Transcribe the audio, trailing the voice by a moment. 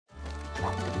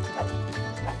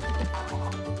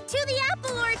To the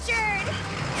apple orchard!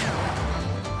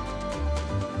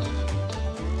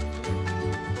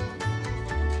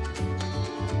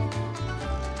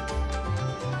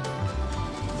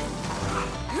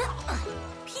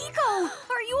 Pico,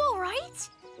 are you all right?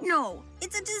 No,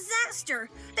 it's a disaster.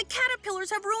 The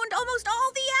caterpillars have ruined almost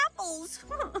all the apples.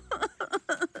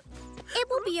 It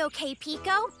will be okay,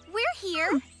 Pico. We're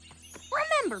here.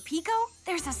 Remember, Pico,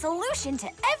 there's a solution to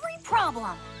every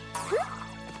problem.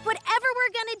 Whatever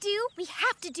we're gonna do, we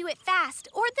have to do it fast,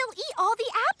 or they'll eat all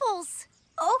the apples.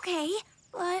 Okay,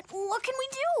 but what can we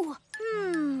do?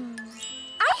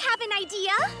 I have an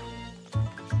idea.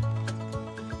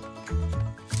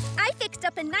 I fixed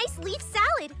up a nice leaf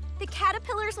salad. The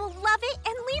caterpillars will love it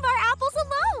and leave our apples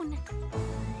alone.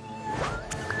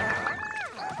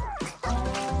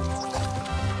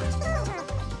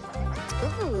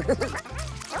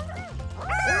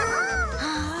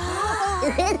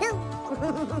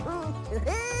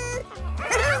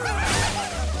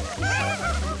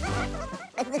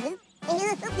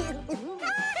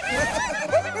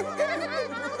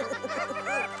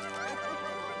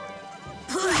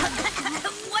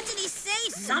 What did he say,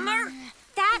 Summer?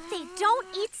 That they don't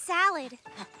eat salad.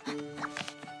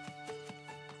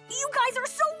 You guys are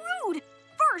so rude!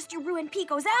 First you ruined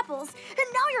Pico's apples,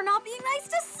 and now you're not being nice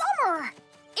to Summer!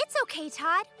 It's okay,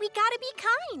 Todd. We gotta be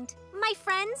kind. My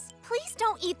friends, please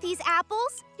don't eat these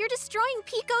apples. You're destroying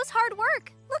Pico's hard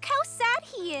work. Look how sad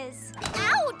he is.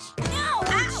 Ouch!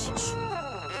 Ouch!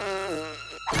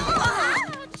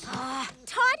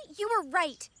 Todd, you were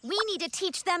right. We need to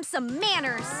teach them some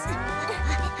manners.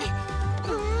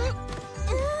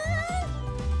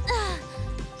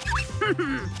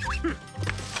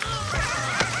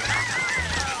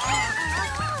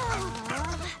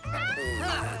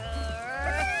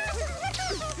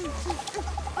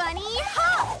 Bunny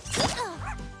hop!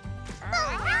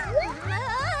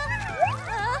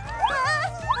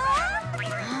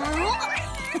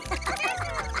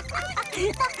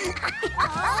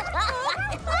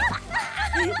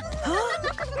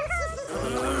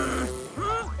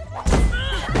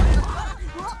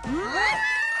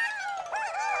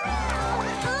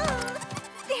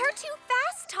 They're too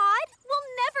fast, Todd. We'll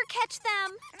never catch them.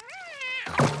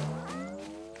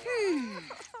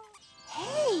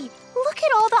 Hey, look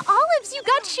at all the olives you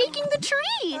got shaking the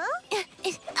tree.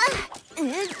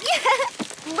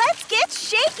 Let's get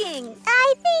shaking.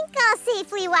 I think I'll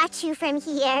safely watch you from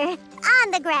here,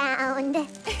 on the ground.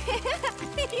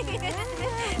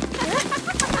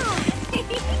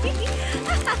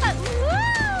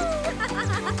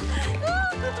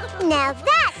 Now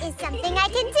that is something I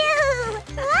can do.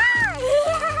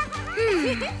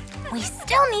 We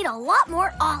still need a lot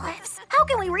more olives. How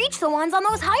can we reach the ones on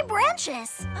those high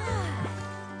branches?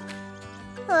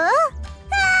 Huh?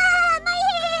 Ah, my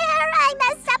hair! I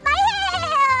messed up my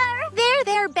hair!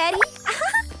 There, Betty.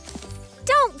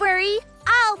 Don't worry.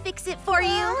 I'll fix it for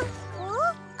you.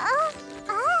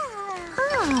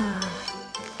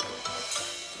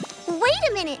 Wait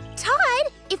a minute,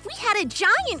 Todd. If we had a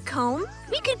giant comb,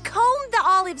 we could comb the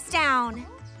olives down.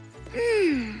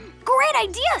 Great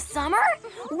idea, Summer.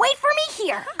 Wait for me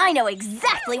here. I know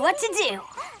exactly what to do.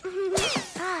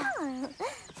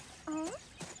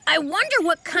 I wonder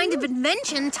what kind of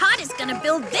invention Todd is gonna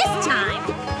build this time.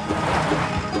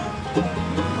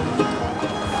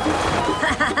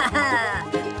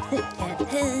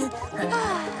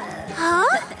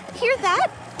 Huh? Hear that?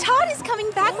 Todd is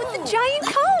coming back with the giant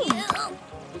comb.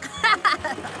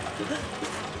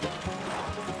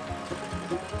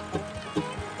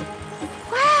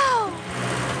 Wow!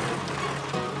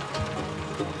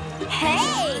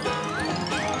 Hey!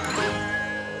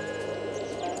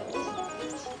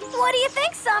 What do you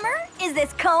think, Summer? Is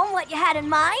this comb what you had in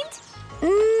mind?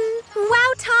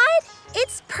 Wow, Todd!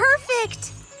 It's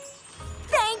perfect!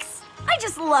 Thanks! I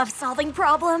just love solving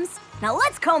problems. Now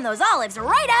let's comb those olives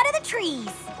right out of the trees.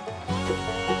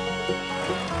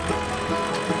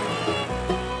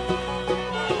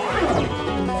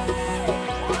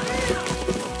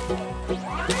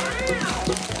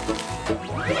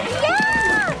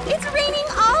 Yeah! It's raining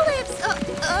olives!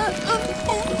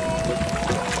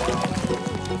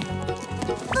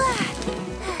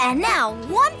 And now,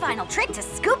 one final trick to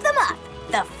scoop them up.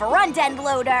 The front end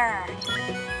loader.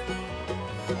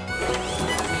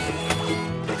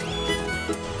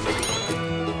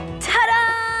 Ta-da!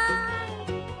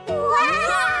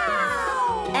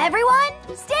 Wow! Everyone,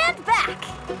 stand back.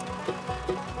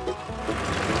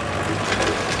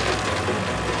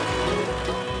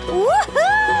 Woohoo!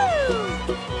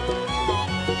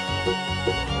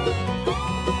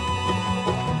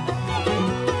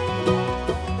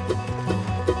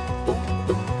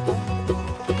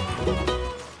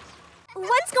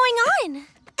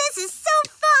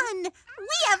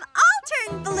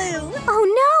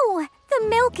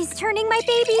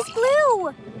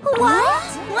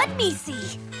 me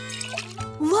see.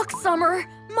 Look, Summer.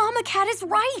 Mama Cat is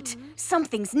right.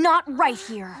 Something's not right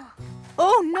here.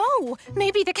 Oh, no.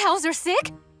 Maybe the cows are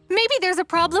sick. Maybe there's a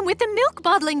problem with the milk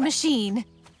bottling machine.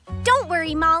 Don't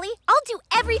worry, Molly. I'll do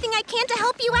everything I can to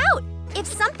help you out. If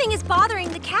something is bothering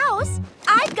the cows,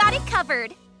 I've got it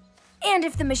covered. And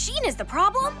if the machine is the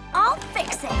problem, I'll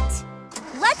fix it.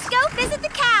 Let's go visit the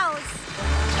cows.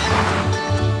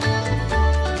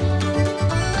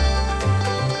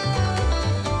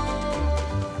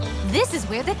 This is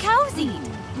where the cows eat.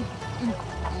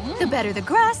 The better the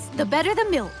grass, the better the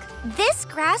milk. This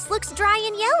grass looks dry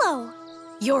and yellow.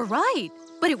 You're right,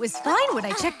 but it was fine when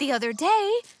I checked the other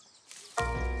day.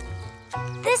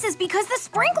 This is because the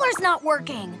sprinkler's not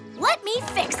working. Let me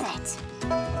fix it.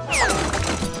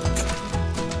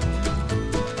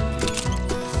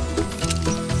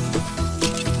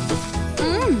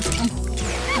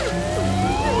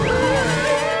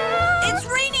 It's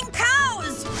raining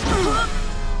cows!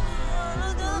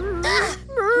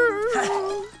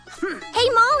 Hey,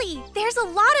 Molly, there's a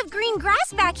lot of green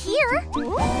grass back here.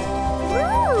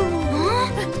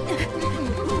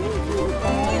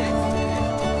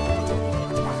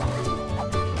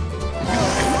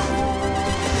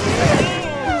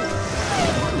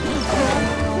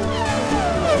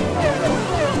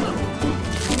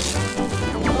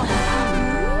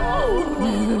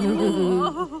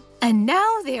 And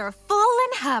now they are full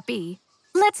and happy.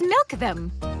 Let's milk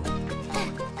them.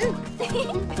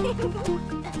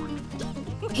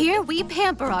 Here we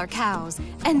pamper our cows,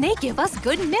 and they give us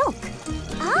good milk.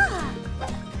 Ah!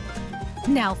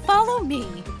 Now follow me.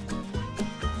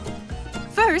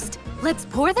 First, let's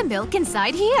pour the milk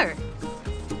inside here.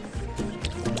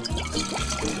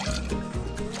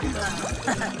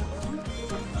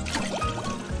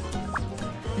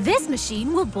 This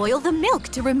machine will boil the milk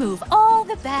to remove all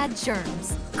the bad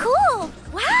germs. Cool!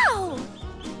 Wow!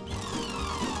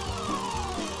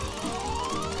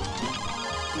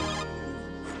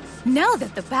 Now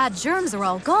that the bad germs are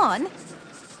all gone,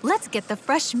 let's get the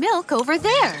fresh milk over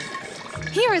there.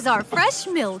 Here is our fresh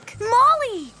milk.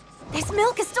 Molly! This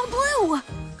milk is still blue.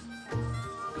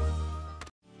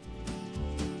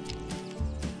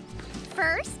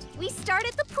 First, we start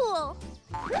at the pool.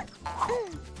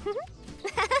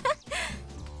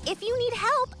 If you need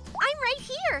help, I'm right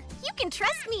here. You can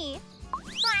trust me.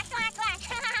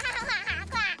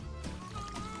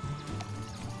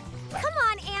 Come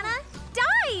on, Anna.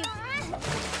 Dive!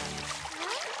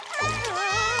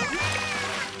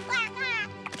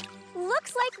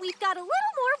 Looks like we've got a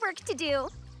little more work to do.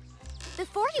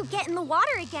 Before you get in the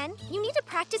water again, you need to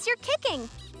practice your kicking.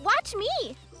 Watch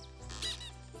me.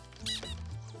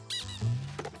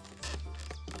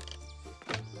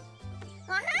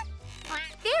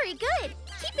 Very good.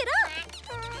 Keep it up.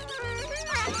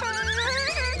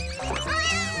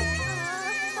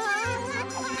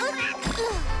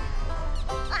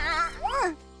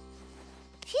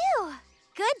 Phew.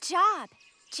 Good job.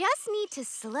 Just need to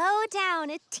slow down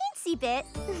a teensy bit.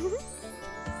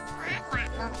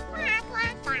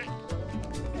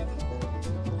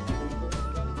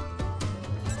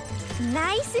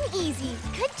 Nice and easy.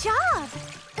 Good job.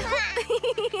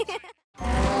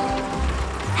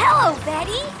 Hello,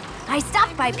 Betty. I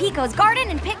stopped by Pico's garden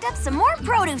and picked up some more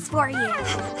produce for you.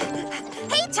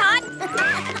 Hey, Todd!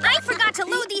 I forgot to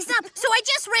load these up, so I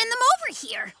just ran them over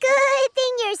here. Good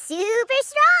thing you're super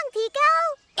strong, Pico.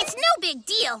 It's no big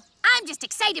deal. I'm just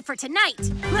excited for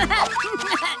tonight.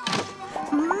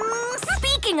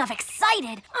 Speaking of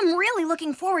excited, I'm really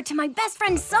looking forward to my best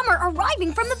friend Summer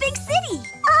arriving from the big city.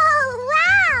 Oh,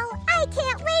 wow! I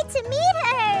can't wait to meet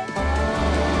her.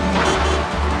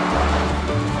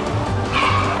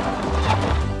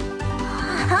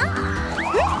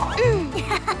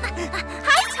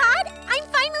 Hi, Todd. I'm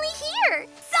finally here.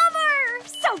 Summer!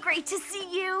 So great to see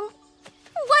you.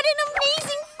 What an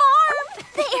amazing farm!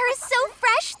 The air is so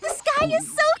fresh, the sky is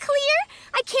so clear.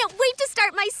 I can't wait to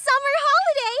start my summer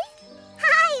holiday.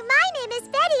 Hi, my name is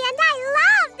Betty, and I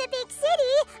love the big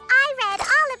city. I read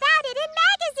all about it in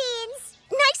magazines.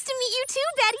 Nice to meet you too,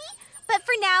 Betty. But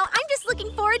for now, I'm just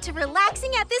looking forward to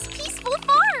relaxing at this peaceful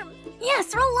farm.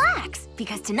 Yes, relax,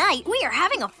 because tonight we are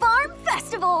having a farm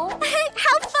festival.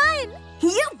 How fun!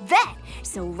 You bet!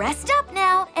 So rest up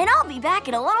now, and I'll be back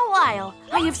in a little while.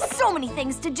 I have so many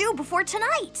things to do before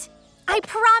tonight. I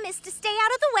promise to stay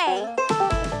out of the way.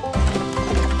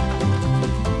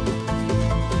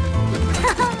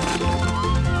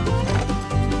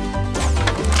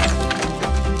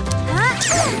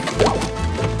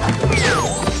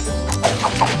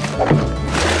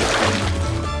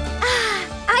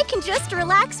 I can just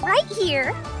relax right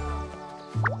here.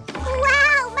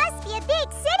 Wow, must be a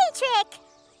big city trick.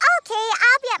 I'll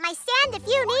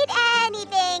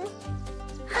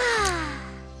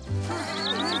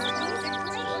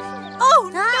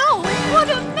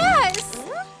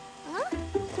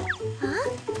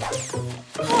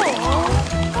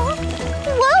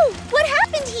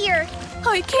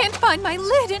I can't find my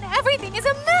lid and everything is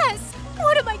a mess!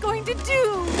 What am I going to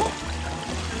do?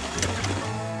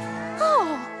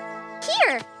 Oh,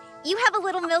 Here, you have a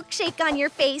little milkshake on your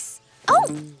face. Oh,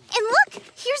 and look,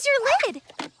 here's your lid.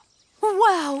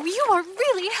 wow, you are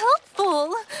really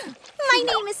helpful. My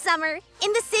name is Summer.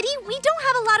 In the city, we don't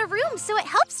have a lot of room, so it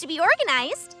helps to be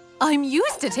organized. I'm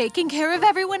used to taking care of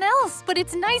everyone else, but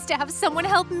it's nice to have someone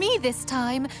help me this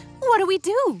time. What do we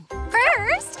do?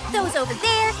 First, those over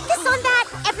there, this on that,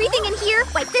 everything in here,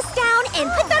 wipe this down, and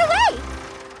put that away.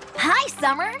 Hi,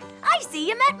 Summer. I see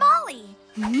you met Molly.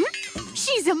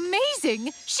 She's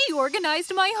amazing. She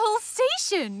organized my whole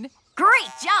station.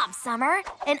 Great job, Summer.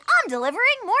 And I'm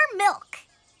delivering more milk.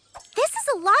 This is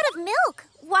a lot of milk.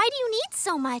 Why do you need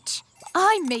so much?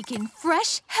 I'm making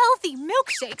fresh, healthy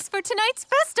milkshakes for tonight's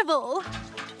festival.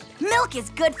 Milk is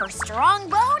good for strong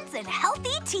bones and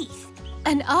healthy teeth.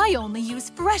 And I only use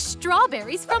fresh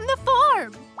strawberries from the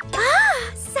farm.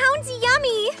 Ah, sounds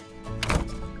yummy.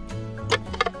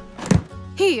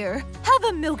 Here, have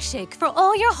a milkshake for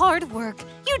all your hard work.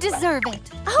 You deserve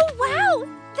it. Oh, wow,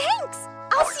 thanks.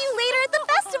 I'll see you later at the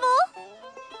festival.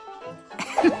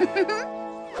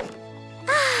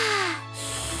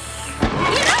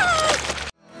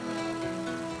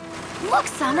 Look,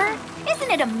 Summer.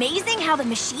 Isn't it amazing how the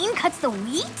machine cuts the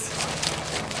wheat?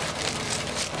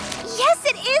 Yes,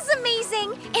 it is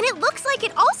amazing. And it looks like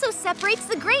it also separates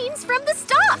the grains from the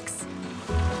stalks.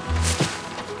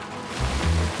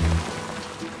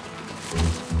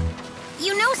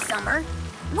 You know, Summer,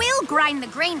 we'll grind the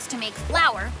grains to make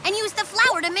flour and use the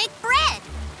flour to make bread.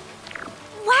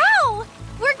 Wow!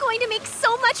 We're going to make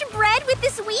so much bread with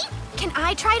this wheat. Can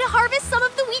I try to harvest some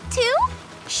of the wheat too?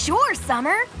 Sure,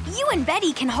 Summer. You and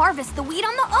Betty can harvest the wheat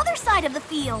on the other side of the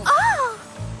field. Oh!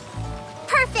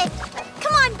 Perfect.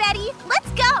 Come on, Betty. Let's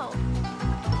go.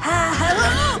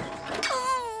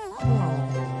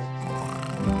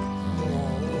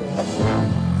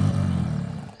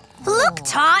 Look,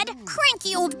 Todd!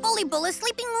 Cranky old Bully Bull is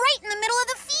sleeping right in the middle of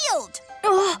the field.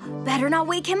 Ugh, better not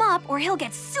wake him up or he'll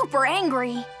get super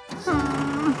angry.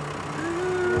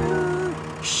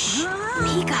 Shh,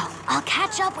 Pico, I'll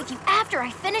catch up with you after I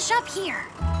finish up here.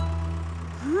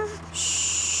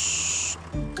 Shh.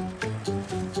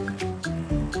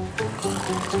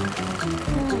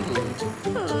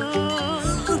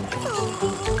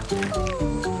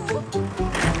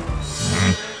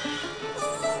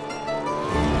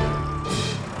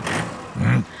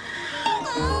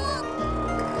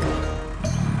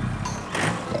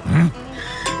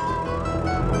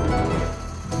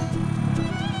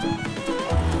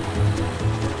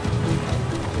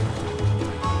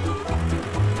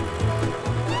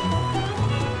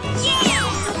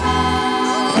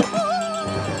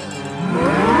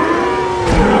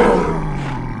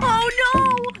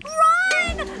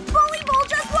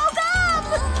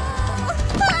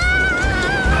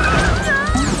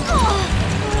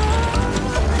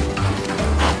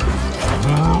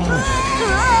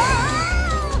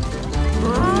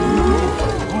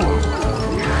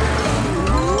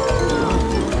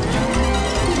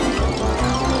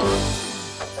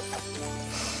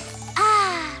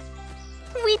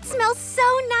 Wheat smells so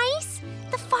nice.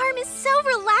 The farm is so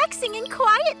relaxing and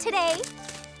quiet today.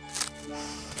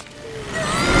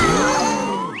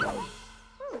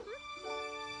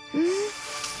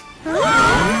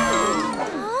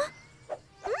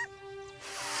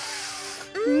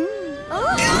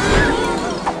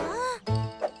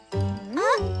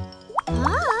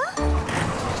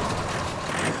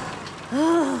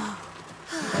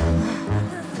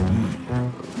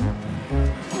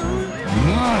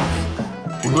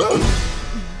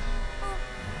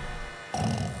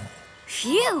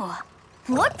 Phew!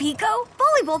 Look, Pico!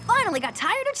 Bully Bull finally got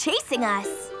tired of chasing us.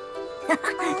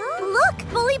 Look,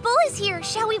 Bully Bull is here.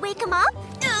 Shall we wake him up?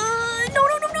 No!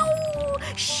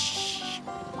 Shh!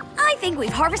 I think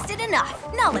we've harvested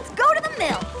enough. Now let's go to the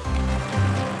mill.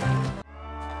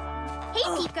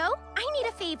 Hey, Pico, I need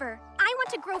a favor. I want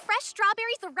to grow fresh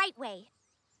strawberries the right way.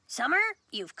 Summer,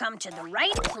 you've come to the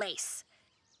right place.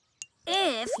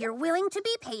 If you're willing to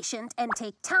be patient and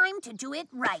take time to do it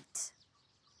right.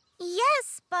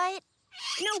 Yes, but...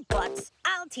 No buts.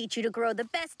 I'll teach you to grow the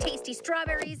best tasty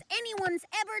strawberries anyone's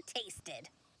ever tasted.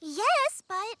 Yes,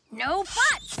 but... No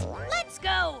buts. Let's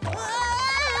go.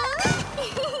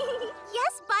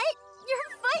 Yes, but your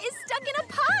foot is stuck in a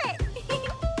pot.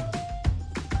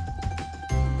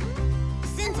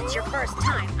 Since it's your first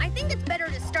time, I think it's better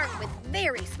to start with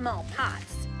very small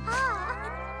pots.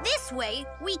 This way,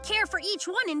 we care for each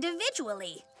one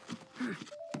individually.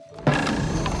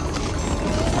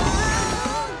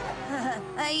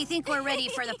 I think we're ready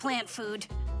for the plant food.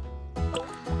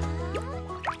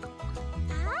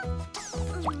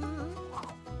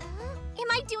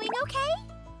 okay?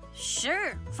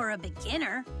 Sure, for a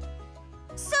beginner.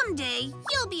 Someday,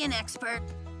 you'll be an expert.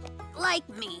 Like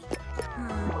me.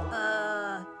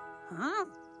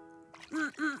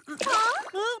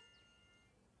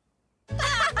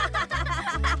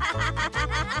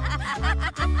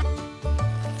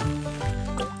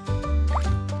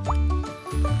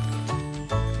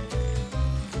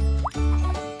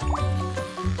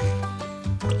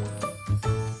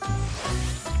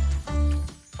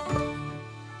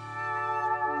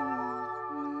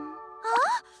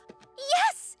 Huh?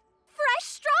 Yes! Fresh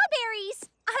strawberries!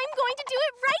 I'm going to do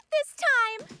it right this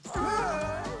time!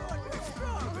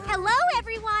 Hello,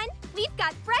 everyone! We've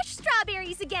got fresh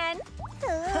strawberries again!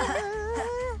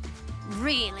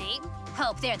 Really?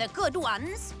 Hope they're the good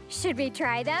ones. Should we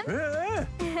try them?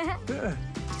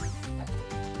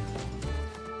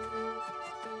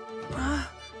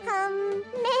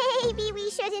 Maybe we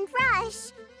shouldn't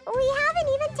rush. We haven't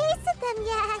even tasted them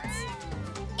yet.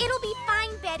 It'll be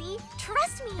fine, Betty.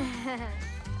 Trust me.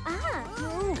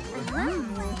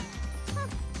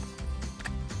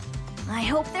 I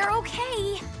hope they're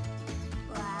okay.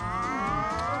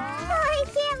 I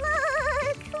can't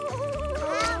look.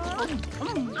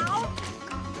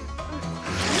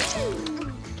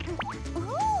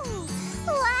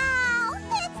 Wow,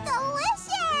 it's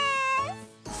delicious.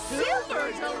 Super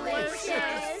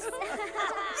delicious!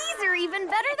 These are even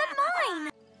better than mine.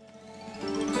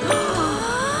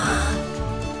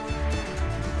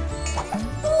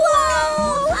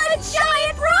 Whoa! A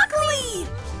giant broccoli!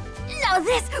 Now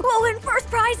this will win first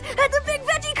prize at the Big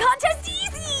Veggie Contest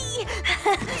easy!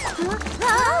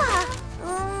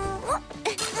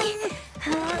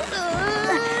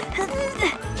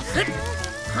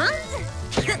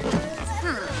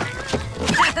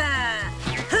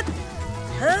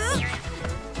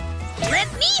 Let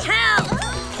me help!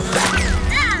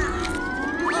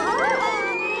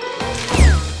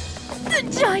 The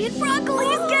giant broccoli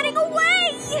is getting away!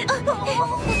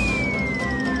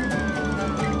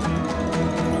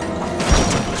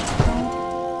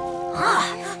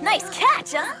 Nice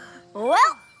catch, huh?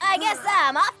 Well, I guess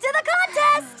I'm off to the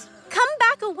contest! Come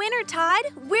back a winner,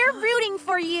 Todd. We're rooting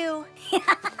for you.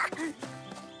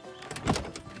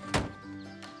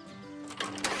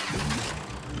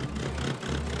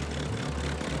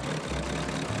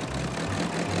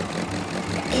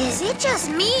 Is it just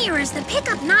me, or is the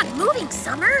pickup not moving,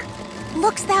 Summer?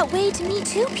 Looks that way to me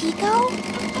too, Pico.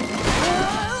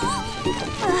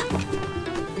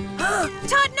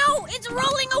 Todd, no! It's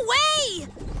rolling away!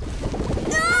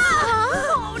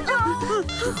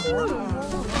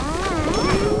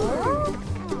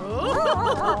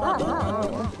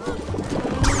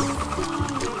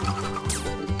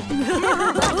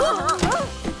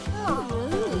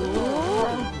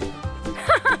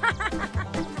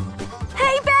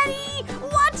 Hey, Betty!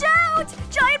 Watch out!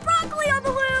 Giant broccoli on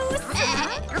the loose!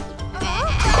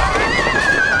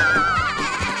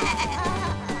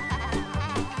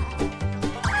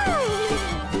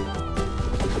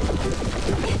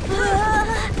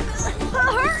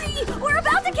 Hurry! We're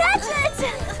about to catch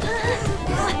it!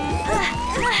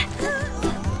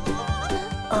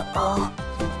 Uh-oh.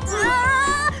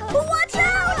 Watch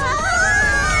out!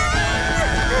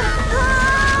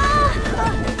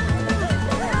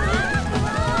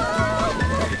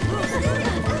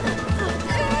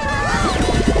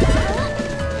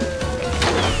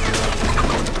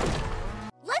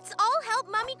 Let's all help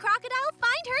Mummy Crocodile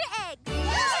find her eggs.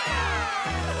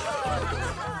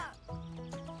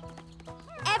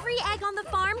 Every egg on the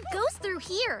farm goes through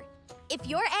here. If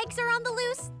your eggs are on the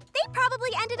loose, they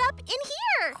probably ended up in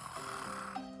here.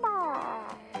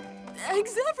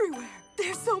 Eggs everywhere.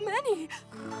 There's so many.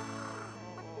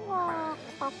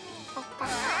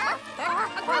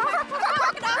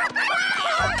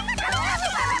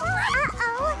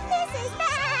 Uh-oh, this is bad.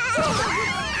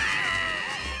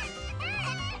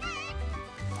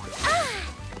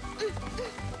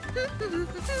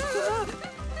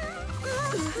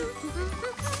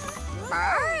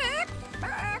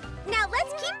 Now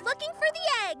let's keep looking for the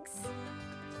eggs.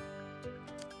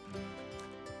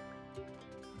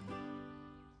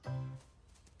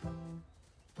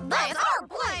 That's our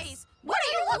place! What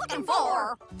are you looking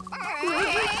for?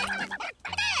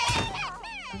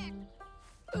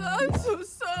 I'm so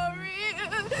sorry.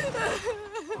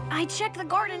 I checked the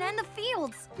garden and the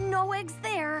fields. No eggs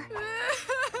there.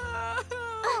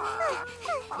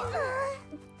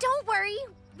 Don't worry,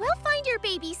 we'll find your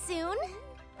baby soon.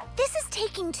 This is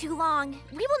taking too long.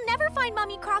 We will never find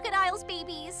Mummy Crocodile's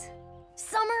babies.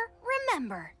 Summer,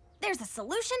 remember, there's a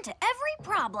solution to every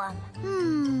problem.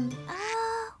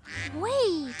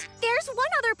 Wait. There's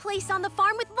one other place on the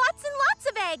farm with lots and lots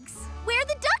of eggs, where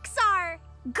the ducks are.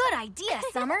 Good idea,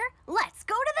 Summer. Let's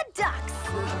go to the ducks.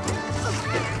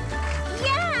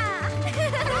 Yeah!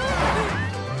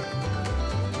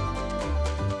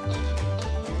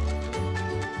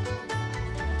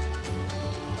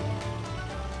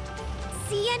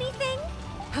 See anything?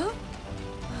 Huh?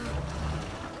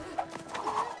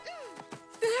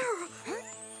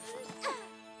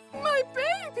 My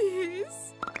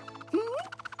babies!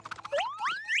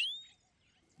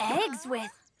 Eggs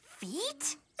with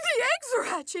feet? The eggs are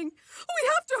hatching! We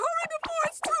have to hurry before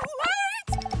it's too late!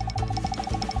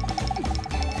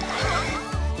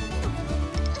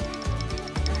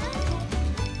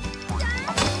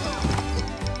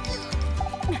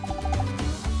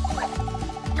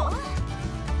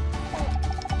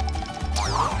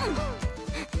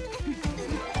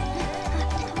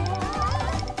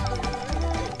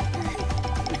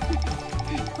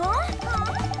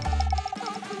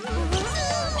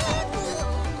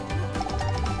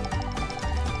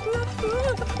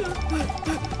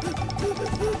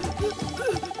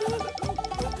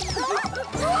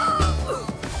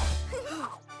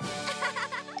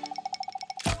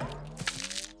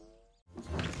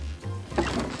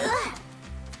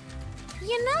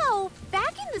 You know,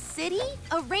 back in the city,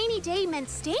 a rainy day meant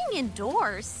staying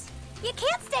indoors. You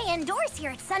can't stay indoors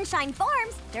here at Sunshine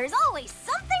Farms. There's always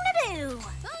something to do.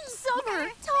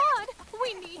 Summer, Todd,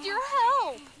 we need your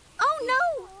help. Oh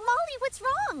no! Molly, what's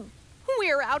wrong?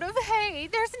 We're out of hay.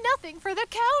 There's nothing for the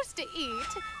cows to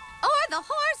eat. Or the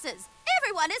horses.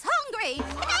 Everyone is hungry.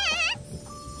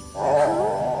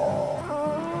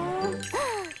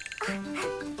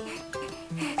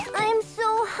 I'm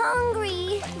so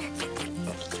hungry.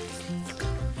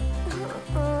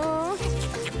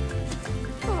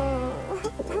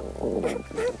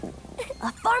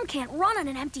 A farm can't run on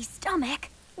an empty stomach.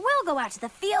 We'll go out to the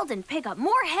field and pick up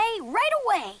more hay right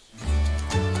away.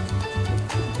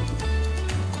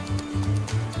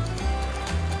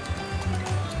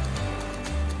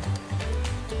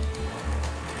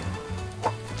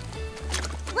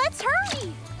 Let's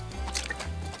hurry.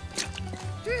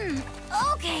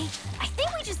 Okay. I think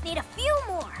we just need a few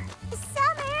more.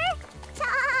 Summer,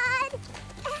 Todd.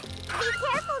 Be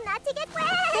careful not to get wet.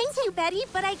 Thank you, Betty,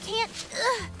 but I can't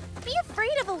be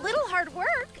afraid of a little hard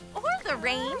work or the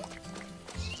rain.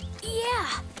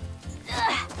 Yeah.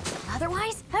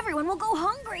 Otherwise, everyone will go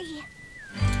hungry.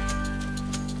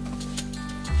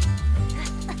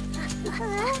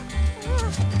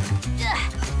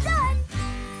 Done.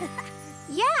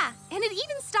 Yeah, and it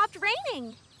even stopped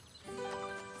raining.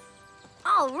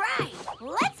 All right,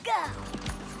 let's go.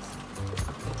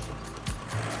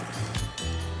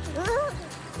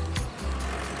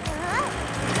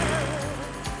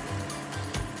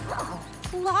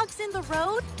 Logs in the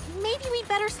road? Maybe we'd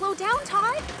better slow down,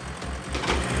 Todd.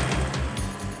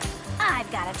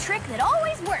 I've got a trick that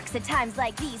always works at times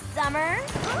like these, Summer.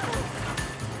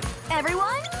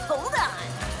 Everyone, hold on.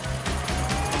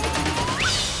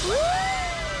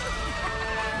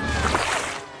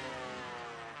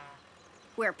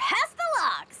 We're past the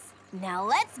logs. Now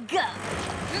let's go.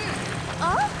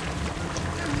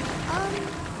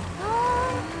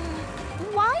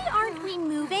 Why aren't we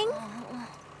moving?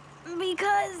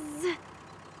 Because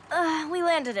we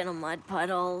landed in a mud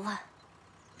puddle.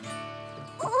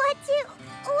 What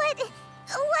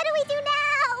do we do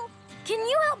now? Can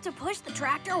you help to push the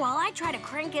tractor while I try to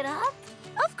crank it up?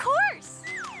 Of course.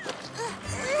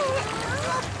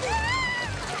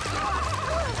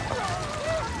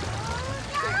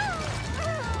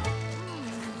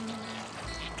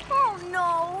 Oh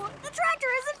no! The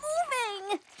tractor isn't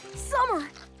moving! Summer!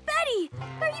 Betty!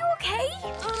 Are you okay?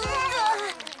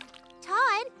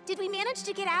 Todd, did we manage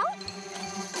to get out?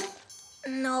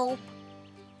 No.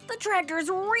 The tractor's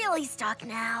really stuck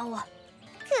now.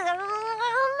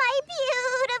 My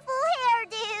beautiful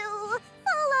hairdo,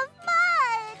 full of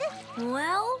mud.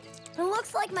 Well, it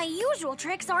looks like my usual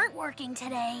tricks aren't working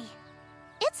today.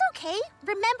 It's okay.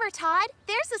 Remember, Todd,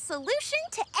 there's a solution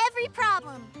to every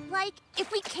problem. Like,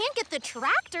 if we can't get the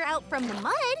tractor out from the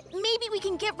mud, maybe we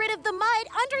can get rid of the mud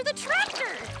under the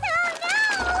tractor. Oh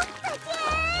no!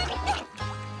 Again!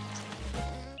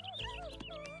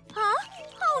 Huh?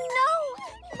 Oh no!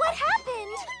 What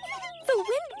happened? The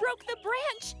wind broke the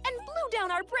branch and blew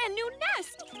down our brand new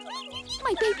nest.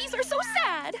 My babies are so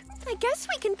sad. I guess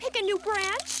we can pick a new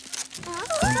branch.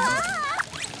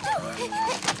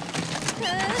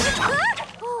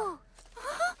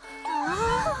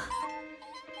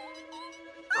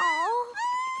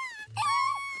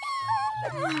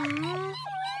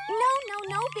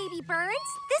 No, baby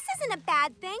birds. This isn't a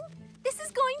bad thing. This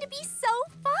is going to be so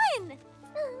fun.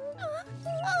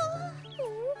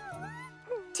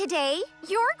 Today,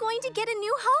 you're going to get a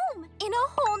new home in a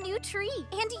whole new tree,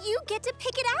 and you get to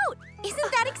pick it out.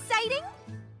 Isn't that exciting?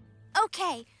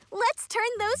 Okay, let's turn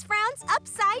those frowns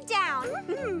upside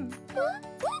down.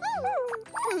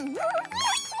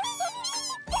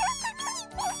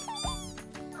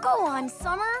 Go on,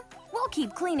 Summer. We'll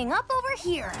keep cleaning up over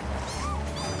here.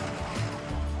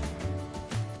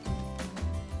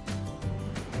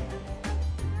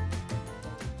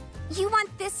 You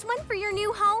want this one for your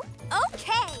new home? Okay.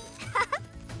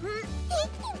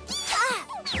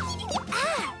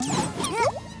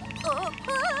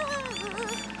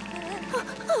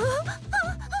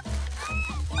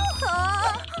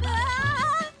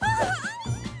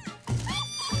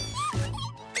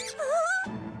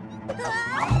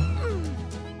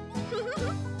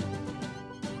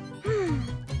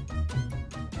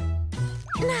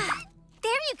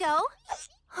 There you go.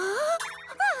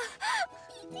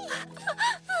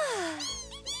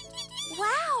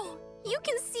 Wow, you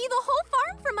can see the whole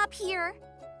farm from up here.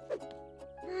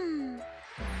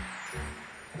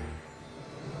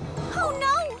 Oh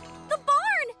no, the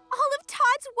barn! All of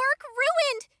Todd's work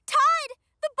ruined! Todd,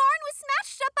 the barn was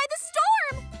smashed up by the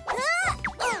storm!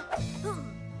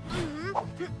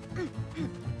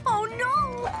 Oh no!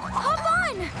 Hop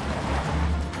on!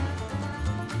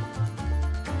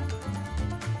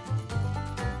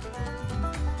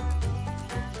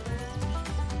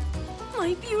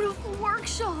 My beautiful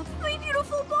workshop! My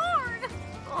beautiful barn!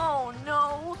 Oh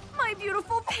no! My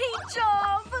beautiful paint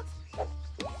job!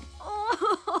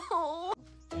 Oh!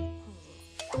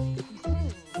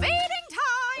 Feeding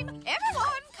time!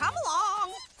 Everyone, come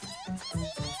along!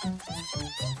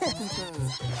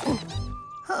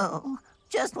 Oh,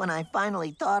 just when I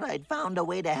finally thought I'd found a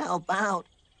way to help out,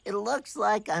 it looks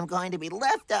like I'm going to be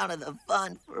left out of the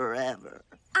fun forever.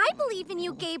 I believe in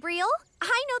you, Gabriel.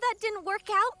 I know that didn't work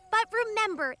out, but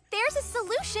remember, there's a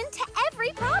solution to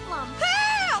every problem.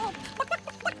 Help!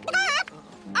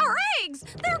 Our eggs!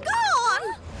 They're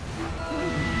gone!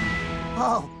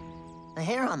 Oh, the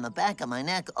hair on the back of my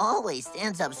neck always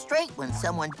stands up straight when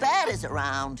someone bad is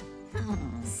around.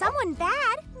 Someone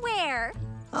bad? Where?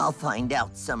 I'll find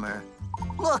out, Summer.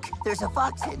 Look, there's a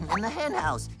fox hidden in the hen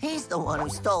house. He's the one who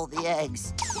stole the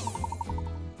eggs.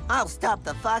 I'll stop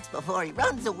the fox before he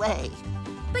runs away.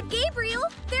 But Gabriel,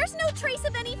 there's no trace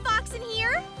of any fox in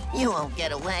here. You won't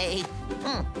get away.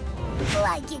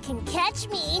 Like you can catch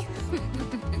me.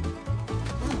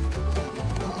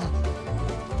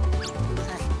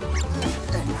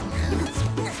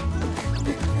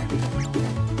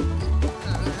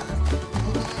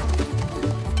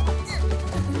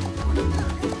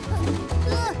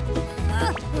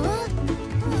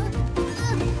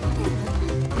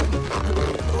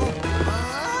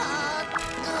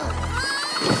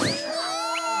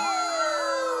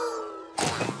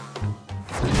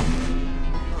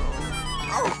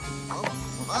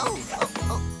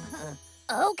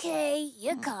 Okay,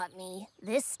 you caught me.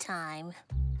 This time.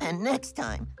 And next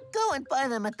time, go and buy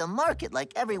them at the market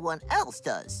like everyone else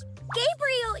does.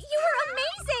 Gabriel, you were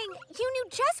amazing. You knew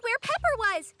just where Pepper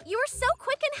was. You were so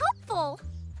quick and helpful.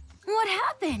 What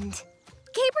happened?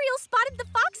 Gabriel spotted the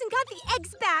fox and got the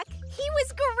eggs back. He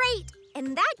was great.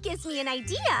 And that gives me an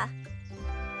idea.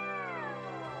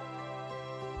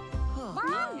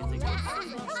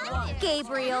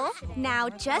 Gabriel, now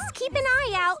just keep an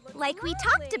eye out like we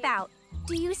talked about.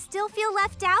 Do you still feel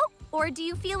left out, or do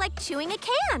you feel like chewing a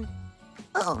can?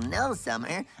 Oh, no,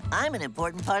 Summer. I'm an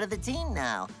important part of the team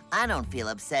now. I don't feel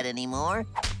upset anymore.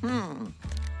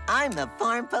 I'm the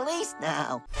farm police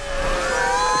now.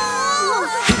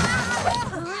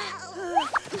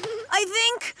 I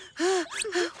think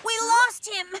we lost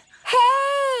him.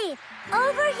 Hey!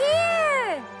 Over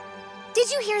here!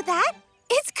 Did you hear that?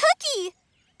 It's Cookie!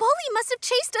 Bully must have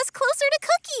chased us closer to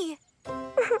Cookie.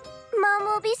 Mom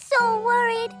will be so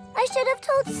worried. I should have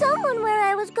told someone where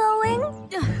I was going.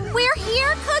 We're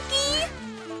here, Cookie!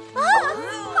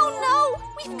 Oh no!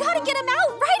 We've got to get him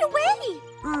out right away!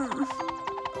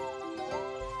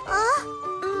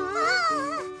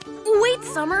 Wait,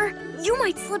 Summer. You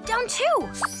might slip down too.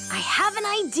 I have an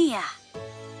idea.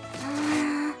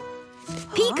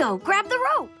 Pico, grab the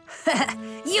rope.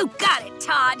 You got it,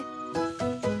 Todd.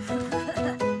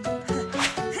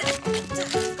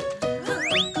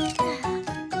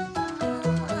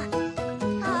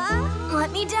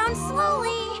 Let me down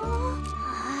slowly.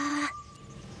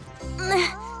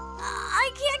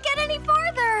 I can't get any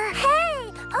farther.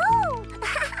 Hey! Oh!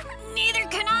 Neither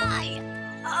can I.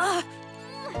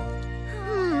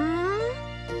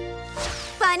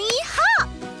 Bunny hop!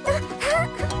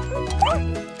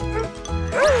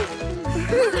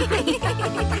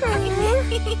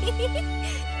 You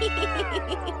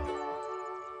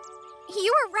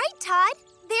were right, Todd.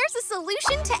 There's a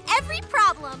solution to every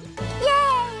problem.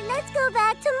 Yay! Let's go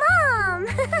back to Mom.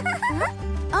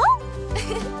 Oh?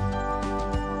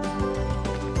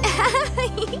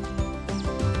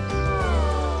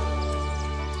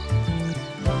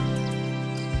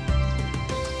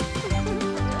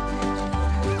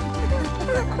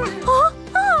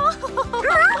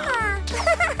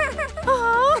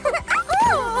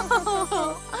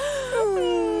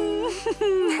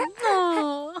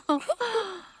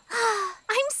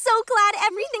 I'm so glad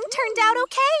everything turned out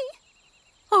okay.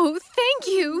 Oh, thank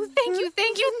you. Thank you,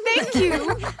 thank you, thank you.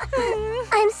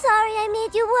 I'm sorry I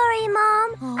made you worry,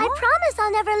 Mom. I promise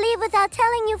I'll never leave without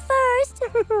telling you first.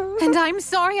 And I'm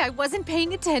sorry I wasn't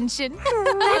paying attention.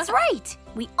 That's right.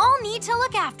 We all need to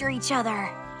look after each other.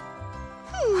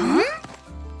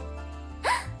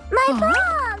 My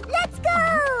prom! Let's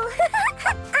go!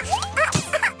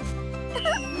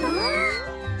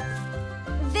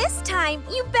 This time,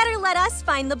 you better let us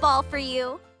find the ball for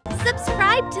you.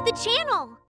 Subscribe to the channel.